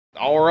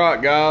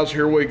Alright guys,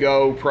 here we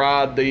go,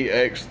 Pride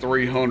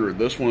DX-300.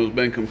 This one has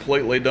been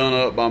completely done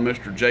up by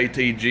Mr.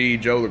 JTG,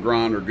 Joe the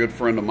Grinder, good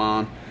friend of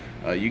mine.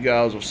 You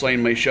guys have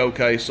seen me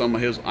showcase some of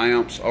his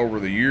amps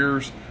over the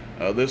years.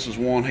 This is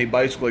one he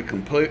basically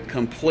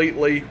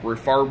completely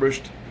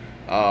refurbished,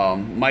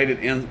 made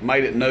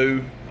it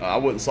new. I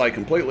wouldn't say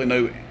completely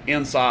new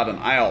inside and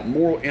out,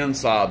 more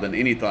inside than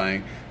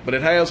anything, but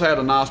it has had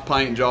a nice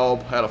paint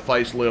job, had a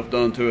facelift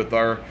done to it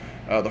there.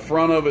 The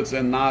front of it's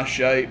in nice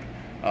shape.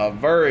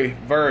 Very,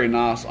 very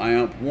nice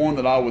amp, one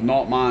that I would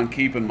not mind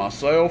keeping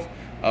myself,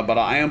 but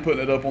I am putting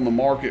it up on the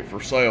market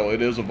for sale.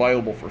 It is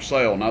available for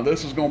sale. Now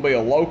this is going to be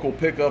a local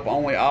pickup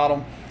only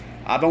item.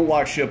 I don't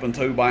like shipping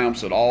tube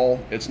amps at all.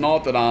 It's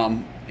not that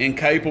I'm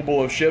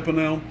incapable of shipping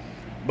them,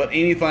 but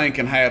anything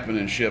can happen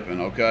in shipping,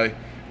 okay?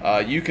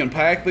 You can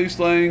pack these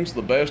things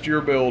the best of your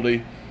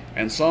ability,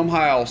 and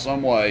somehow,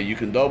 some way, you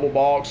can double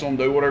box them,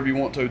 do whatever you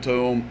want to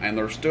them, and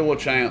there's still a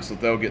chance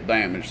that they'll get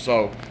damaged.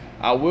 So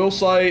I will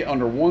say,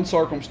 under one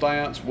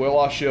circumstance will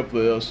I ship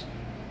this,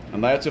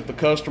 and that's if the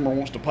customer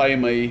wants to pay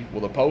me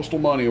with a postal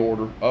money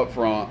order up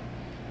front,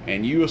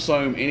 and you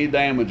assume any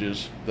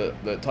damages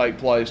that take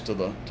place to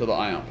the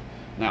amp.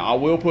 Now I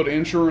will put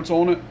insurance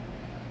on it.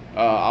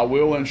 I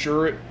will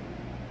insure it,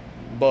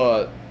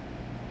 but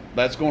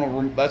that's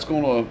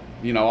gonna,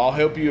 you know, I'll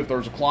help you if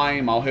there's a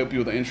claim. I'll help you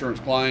with the insurance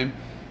claim.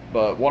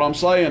 But what I'm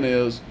saying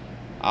is,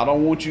 I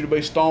don't want you to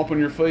be stomping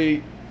your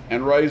feet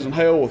and raising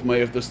hell with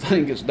me if this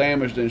thing gets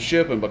damaged in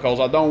shipping,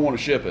 because I don't want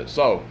to ship it.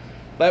 So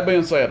that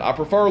being said, I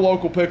prefer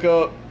local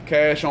pickup,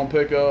 cash on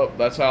pickup.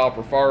 That's how I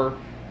prefer.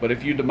 But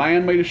if you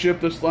demand me to ship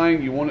this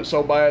thing, you want it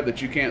so bad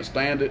that you can't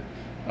stand it,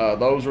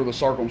 those are the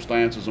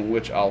circumstances in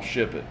which I'll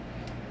ship it.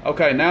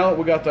 Okay, now that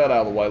we got that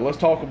out of the way, let's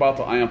talk about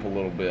the amp a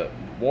little bit.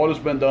 What has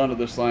been done to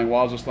this thing?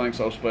 Why is this thing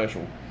so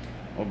special?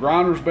 Well,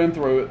 Grinder's been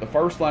through it. The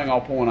first thing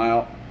I'll point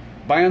out,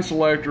 band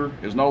selector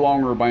is no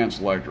longer a band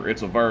selector,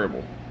 it's a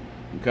variable.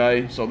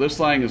 Okay, so this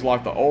thing is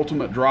like the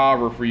ultimate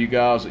driver for you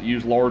guys that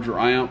use larger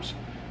amps.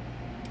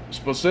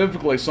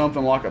 Specifically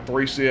something like a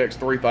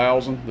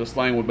 3CX3000, this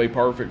thing would be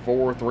perfect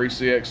for.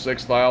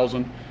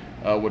 3CX6000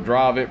 would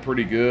drive it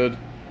pretty good,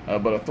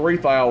 but a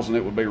 3000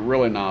 it would be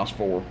really nice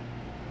for.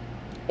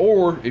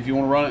 Or if you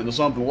want to run it into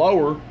something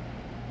lower,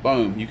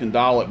 boom, you can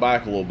dial it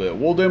back a little bit.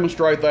 We'll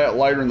demonstrate that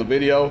later in the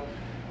video.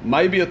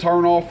 Maybe a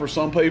turn off for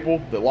some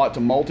people that like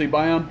to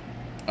multi-band,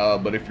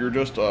 but if you're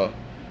just a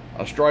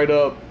straight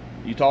up,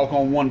 you talk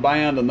on one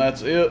band and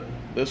that's it,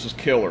 this is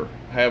killer,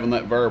 having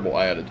that variable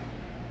added.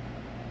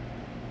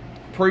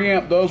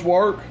 Preamp does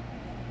work.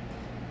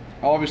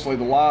 Obviously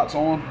the light's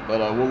on, but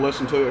we'll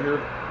listen to it here.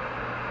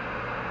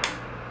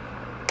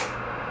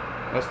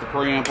 That's the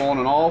preamp on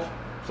and off,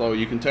 so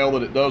you can tell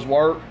that it does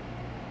work.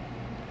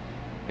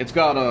 It's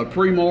got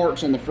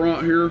pre-marks on the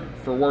front here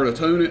for where to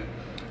tune it.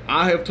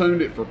 I have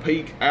tuned it for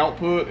peak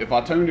output. If I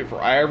tuned it for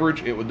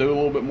average, it would do a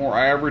little bit more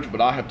average,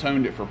 but I have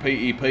tuned it for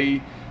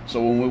PEP. So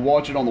when we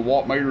watch it on the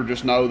watt meter,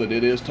 just know that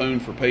it is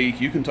tuned for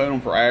peak. You can tune them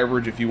for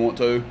average if you want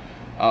to,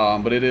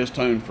 but it is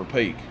tuned for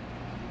peak.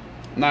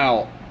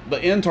 Now, the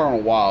internal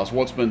wise,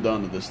 what's been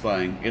done to this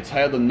thing? It's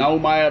had the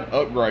Nomad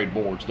upgrade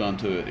boards done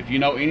to it. If you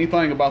know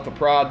anything about the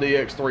Pride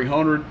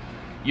DX-300,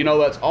 you know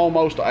that's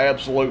almost an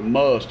absolute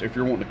must if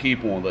you're wanting to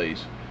keep one of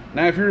these.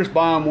 Now, if you're just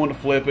buying one to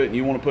flip it and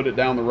you want to put it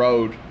down the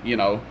road, you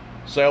know,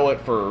 sell it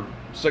for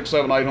 $600,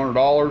 $700,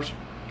 $800,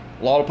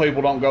 a lot of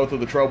people don't go through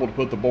the trouble to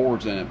put the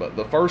boards in it. But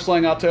the first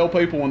thing I tell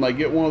people when they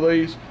get one of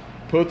these,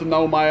 put the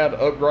Nomad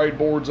upgrade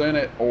boards in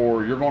it,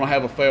 or you're going to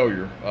have a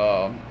failure.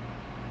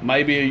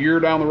 Maybe a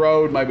year down the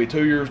road, maybe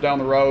 2 years down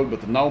the road, but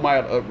the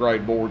Nomad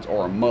upgrade boards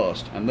are a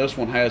must, and this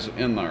one has it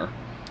in there.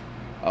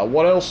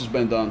 What else has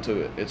been done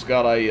to it? It's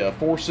got a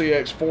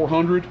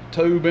 4CX400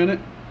 tube in it.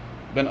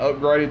 Been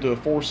upgraded to a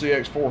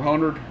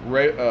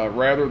 4CX400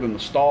 rather than the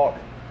stock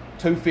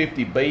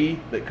 250B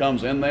that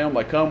comes in them.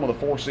 They come with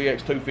a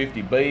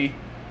 4CX250B,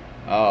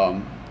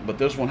 but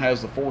this one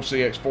has the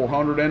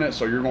 4CX400 in it,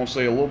 so you're going to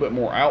see a little bit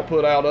more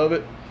output out of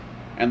it.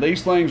 And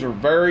these things are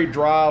very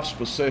drive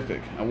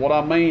specific, and what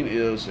I mean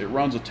is it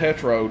runs a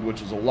tetrode,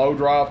 which is a low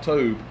drive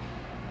tube,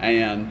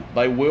 and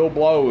they will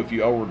blow if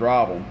you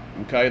overdrive them.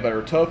 Okay,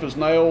 they're tough as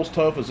nails,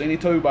 tough as any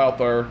tube out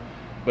there,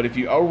 but if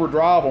you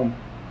overdrive them,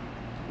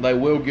 they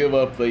will give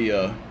up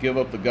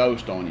the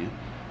ghost on you.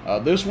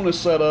 This one is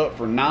set up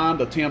for 9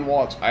 to 10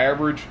 watts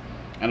average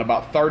and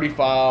about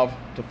 35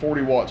 to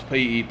 40 watts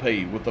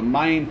PEP, with the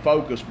main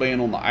focus being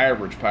on the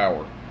average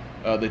power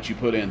that you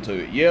put into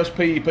it. Yes,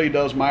 PEP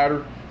does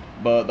matter,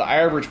 but the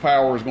average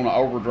power is going to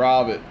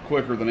overdrive it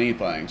quicker than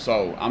anything.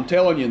 So I'm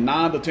telling you,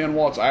 9 to 10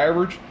 watts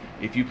average.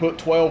 If you put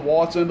 12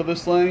 watts into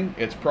this thing,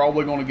 it's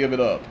probably going to give it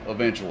up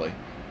eventually.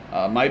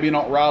 Maybe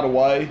not right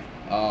away,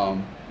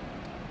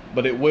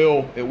 but it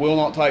will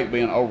not take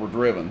being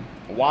overdriven.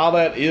 Why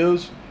that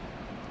is,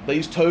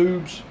 these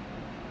tubes,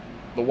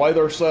 the way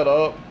they're set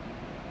up,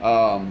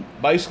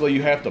 basically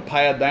you have to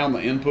pad down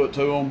the input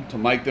to them to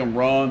make them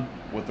run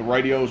with the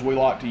radios we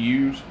like to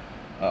use.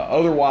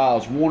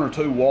 Otherwise, 1 or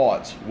 2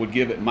 watts would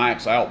give it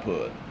max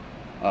output.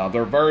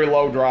 They're very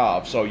low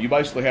drive, so you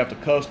basically have to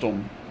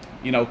custom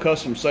you know,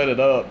 custom set it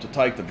up to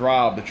take the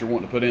drive that you're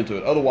wanting to put into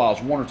it.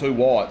 Otherwise, 1 or 2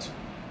 watts,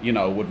 you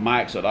know, would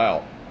max it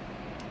out.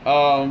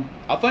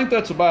 I think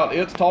that's about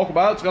it to talk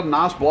about. It's got a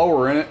nice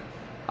blower in it.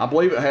 I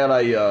believe it had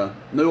a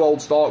new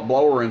old stock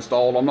blower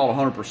installed. I'm not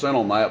 100%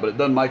 on that, but it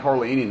doesn't make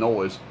hardly any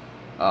noise.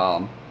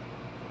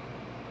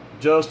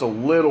 Just a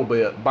little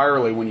bit,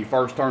 barely. When you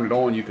first turn it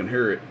on, you can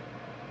hear it.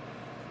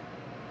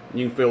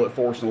 You can feel it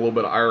forcing a little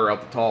bit of air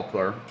out the top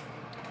there.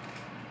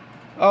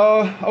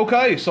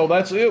 Okay, so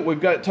that's it. We've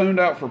got it tuned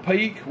out for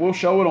peak. We'll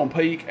show it on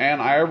peak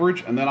and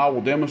average, and then I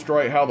will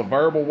demonstrate how the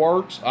variable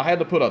works. I had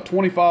to put a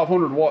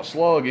 2500 watt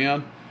slug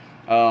in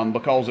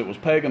because it was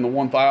pegging the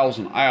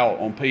 1000 out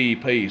on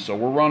PEP. So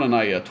we're running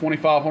a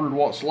 2500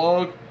 watt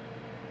slug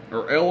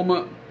or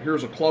element.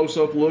 Here's a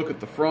close-up look at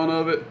the front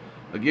of it.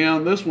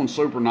 Again, this one's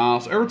super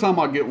nice. Every time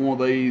I get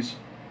one of these,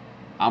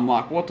 I'm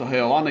like, what the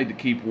hell, I need to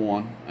keep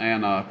one.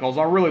 And because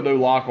I really do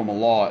like them a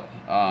lot.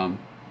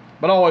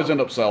 But I always end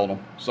up selling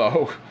them.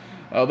 So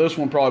this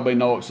one probably be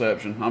no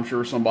exception. I'm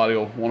sure somebody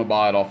will want to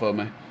buy it off of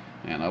me.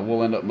 And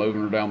we'll end up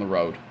moving her down the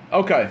road.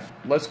 Okay,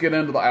 let's get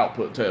into the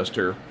output test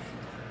here.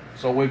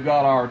 So we've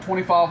got our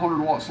 2500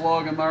 watt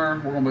slug in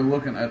there. We're going to be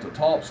looking at the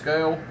top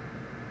scale.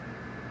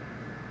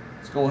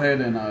 Let's go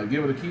ahead and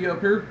give it a key up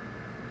here.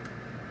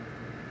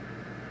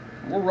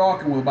 We're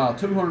rocking with about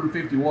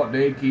 250 watt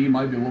dead key,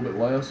 maybe a little bit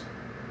less.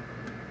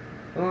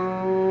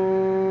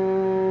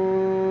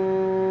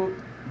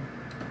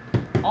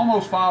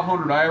 Almost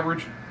 500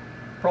 average,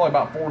 probably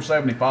about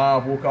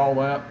 475, we'll call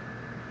that.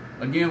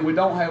 Again, we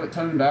don't have it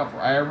tuned out for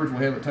average,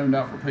 we have it tuned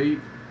out for peak.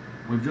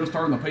 We've just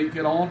turned the peak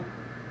kit on.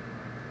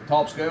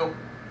 Top scale.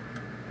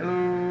 Hello,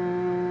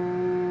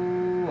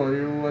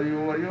 audio,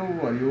 audio,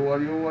 audio, audio,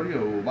 audio,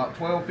 audio. About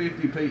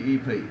 1250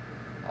 PEP.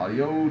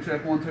 Audio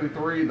check 1 2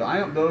 3. The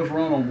amp does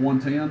run on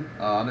 110.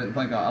 I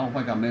don't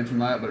think I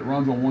mentioned that, but it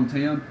runs on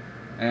 110.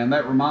 And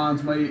that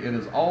reminds me, it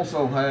has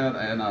also had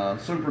a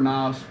super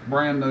nice,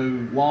 brand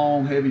new,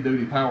 long,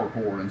 heavy-duty power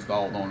cord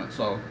installed on it.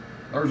 So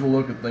there's a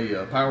look at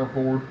the power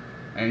cord.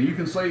 And you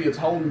can see it's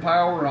holding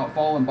power, not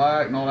falling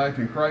back, not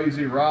acting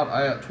crazy, right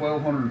at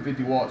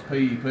 1250 watts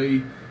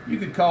PEP. You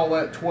could call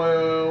that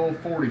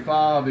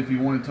 1245 if you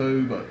wanted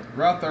to, but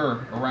right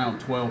there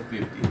around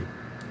 1250.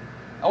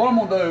 Now what I'm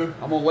going to do,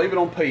 I'm going to leave it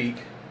on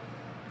peak.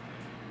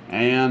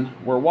 And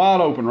we're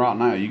wide open right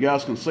now. You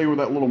guys can see where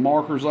that little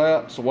marker's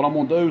at. So what I'm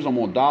going to do is I'm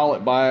going to dial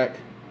it back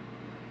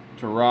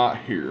to right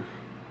here.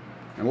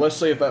 And let's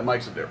see if that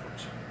makes a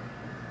difference.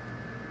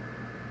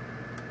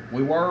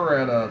 We were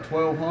at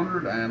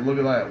 1200, and look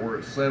at that, we're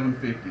at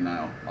 750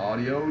 now.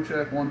 Audio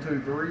check 1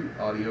 2 3.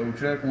 Audio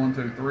check 1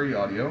 2 3.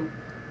 Audio.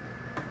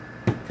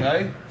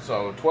 Okay,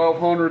 so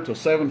 1200 to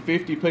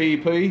 750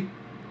 PEP.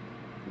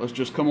 Let's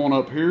just come on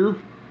up here,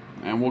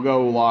 and we'll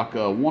go like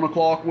 1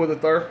 o'clock with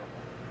it there.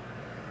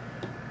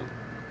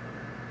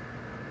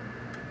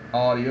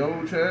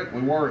 Audio check.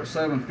 We were at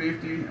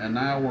 750, and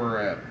now we're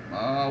at,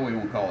 what do you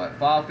want to call that,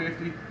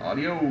 550.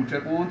 Audio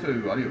check 1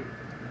 2. Audio.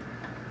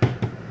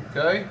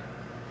 Okay.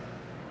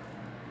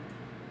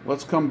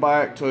 Let's come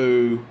back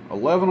to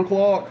 11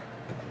 o'clock.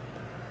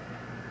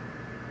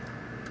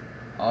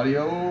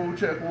 Audio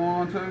check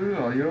 1 2.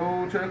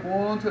 Audio check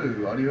 1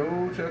 2.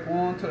 Audio check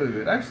 1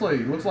 2. It actually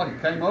looks like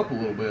it came up a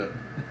little bit.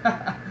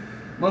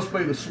 Must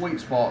be the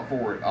sweet spot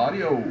for it.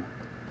 Audio.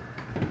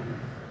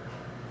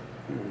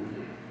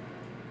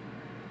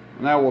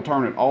 Now we'll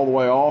turn it all the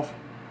way off.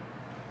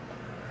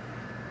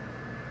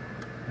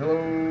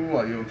 Hello,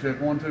 audio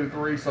check 1 2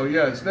 3. So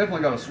yeah, it's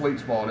definitely got a sweet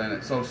spot in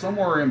it. So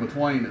somewhere in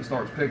between it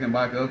starts picking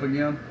back up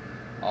again.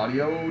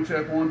 Audio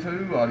check 1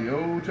 2.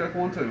 Audio check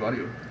 1 2.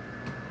 Audio.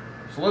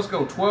 So let's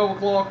go 12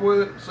 o'clock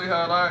with it. See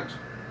how it acts.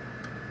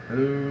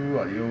 Hello,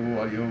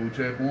 audio, audio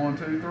check 1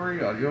 2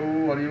 3.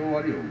 Audio, audio,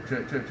 audio.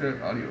 Check check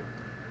check. Audio.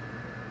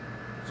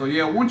 So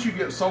yeah, once you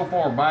get so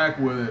far back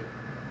with it,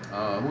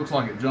 looks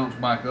like it jumps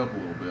back up a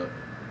little bit.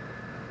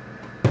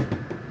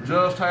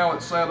 Just how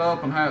it's set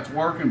up and how it's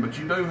working, but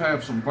you do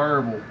have some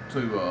variable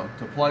to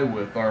play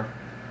with there.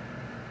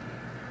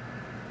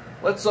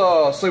 Let's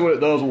see what it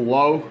does on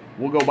low.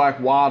 We'll go back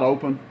wide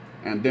open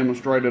and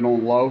demonstrate it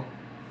on low.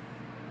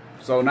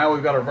 So now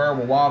we've got our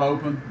variable wide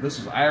open. This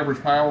is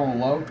average power on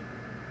low.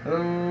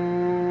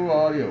 Hello,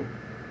 audio.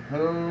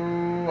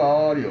 Hello,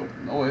 audio.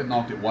 Oh, it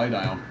knocked it way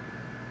down.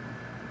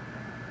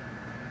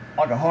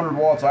 Like 100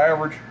 watts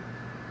average.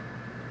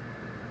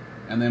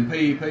 And then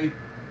PEP.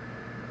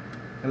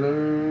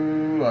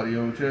 Hello,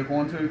 audio check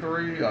 1 2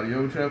 3.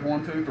 Audio check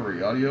 1 2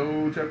 3.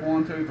 Audio check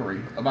 1 2 3.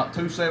 About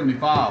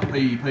 275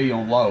 PEP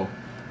on low.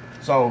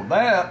 So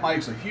that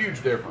makes a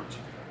huge difference.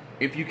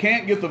 If you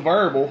can't get the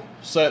variable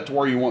set to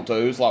where you want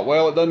to, it's like,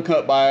 well, it doesn't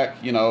cut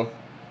back, you know.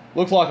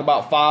 Looks like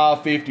about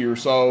 550 or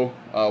so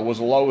was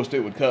the lowest it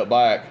would cut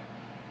back.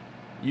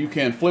 You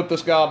can flip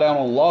this guy down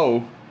on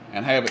low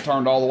and have it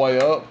turned all the way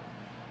up,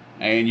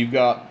 and you've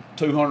got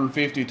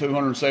 250,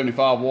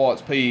 275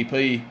 watts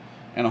PEP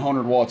and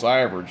 100 watts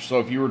average. So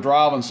if you were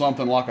driving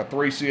something like a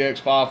 3CX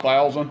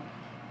 5000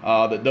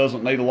 that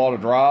doesn't need a lot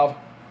of drive,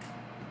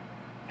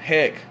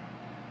 heck, you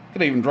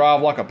could even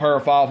drive like a pair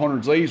of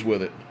 500Zs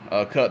with it.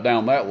 cut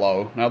down that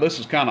low. Now this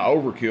is kind of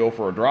overkill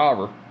for a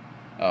driver,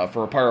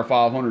 for a pair of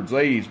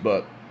 500Zs,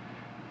 but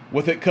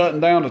with it cutting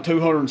down to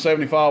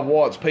 275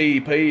 watts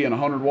PEP and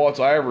 100 watts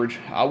average,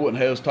 I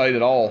wouldn't hesitate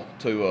at all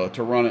to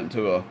run it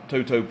into a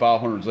 2-tube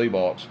 500Z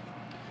box.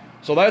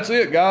 So that's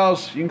it,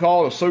 guys. You can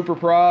call it a Super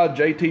Pride,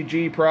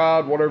 JTG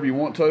Pride, whatever you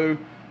want to.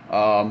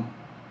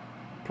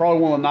 Probably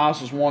one of the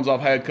nicest ones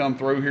I've had come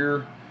through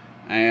here.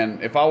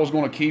 And if I was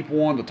going to keep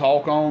one to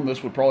talk on,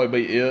 this would probably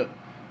be it.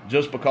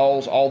 Just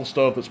because all the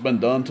stuff that's been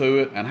done to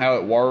it and how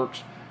it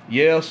works.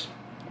 Yes,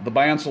 the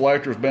band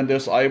selector has been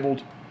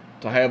disabled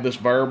to have this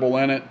variable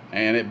in it,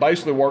 and it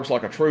basically works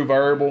like a true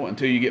variable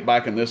until you get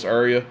back in this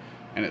area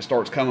and it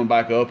starts coming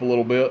back up a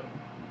little bit.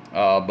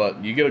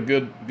 But you get a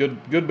good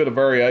bit of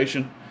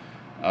variation.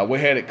 We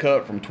had it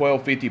cut from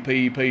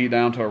 1250 PEP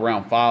down to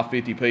around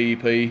 550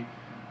 PEP.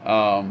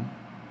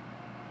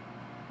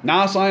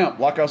 Nice amp.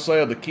 Like I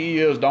said, the key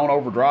is don't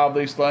overdrive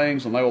these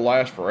things and they will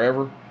last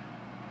forever.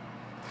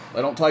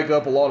 They don't take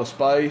up a lot of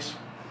space.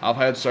 I've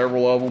had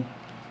several of them.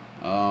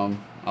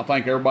 I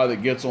think everybody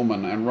that gets them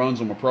and runs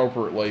them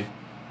appropriately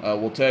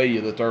will tell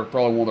you that they're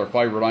probably one of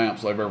their favorite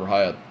amps they've ever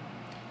had.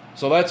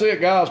 So that's it,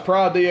 guys.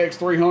 Pride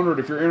DX-300.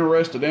 If you're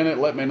interested in it,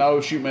 let me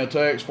know. Shoot me a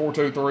text,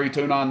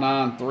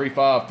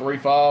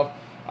 423-299-3535.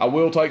 I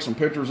will take some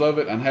pictures of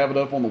it and have it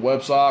up on the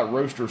website,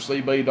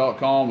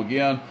 roostercb.com.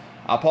 Again,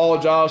 I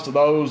apologize to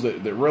those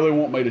that really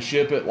want me to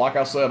ship it. Like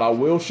I said, I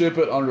will ship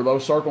it under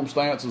those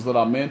circumstances that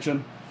I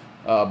mentioned,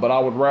 but I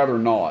would rather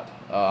not.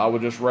 I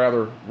would just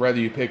rather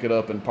you pick it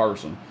up in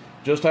person.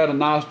 Just had a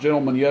nice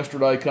gentleman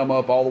yesterday come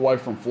up all the way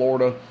from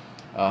Florida.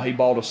 He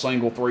bought a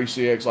single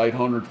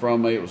 3CX800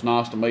 from me. It was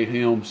nice to meet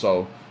him.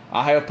 So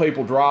I have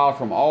people drive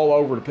from all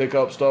over to pick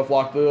up stuff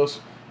like this.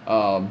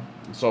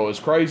 So as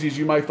crazy as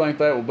you may think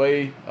that will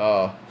be,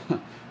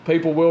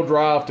 people will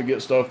drive to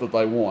get stuff that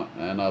they want.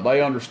 And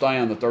they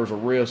understand that there's a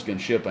risk in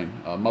shipping.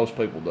 Most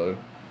people do.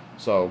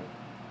 So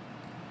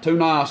too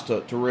nice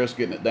to risk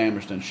getting it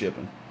damaged in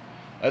shipping.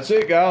 That's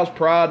it, guys.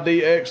 Pride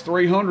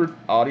DX-300.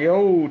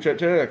 Audio.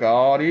 Check.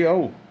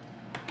 Audio.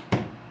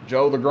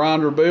 Joe the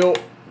Grinder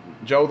built.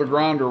 Joe the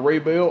Grinder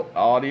rebuilt.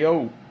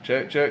 Audio.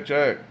 Check.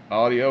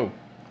 Audio.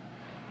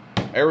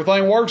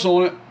 Everything works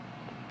on it.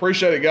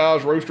 Appreciate it,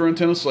 guys. Rooster in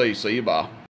Tennessee. See you. Bye.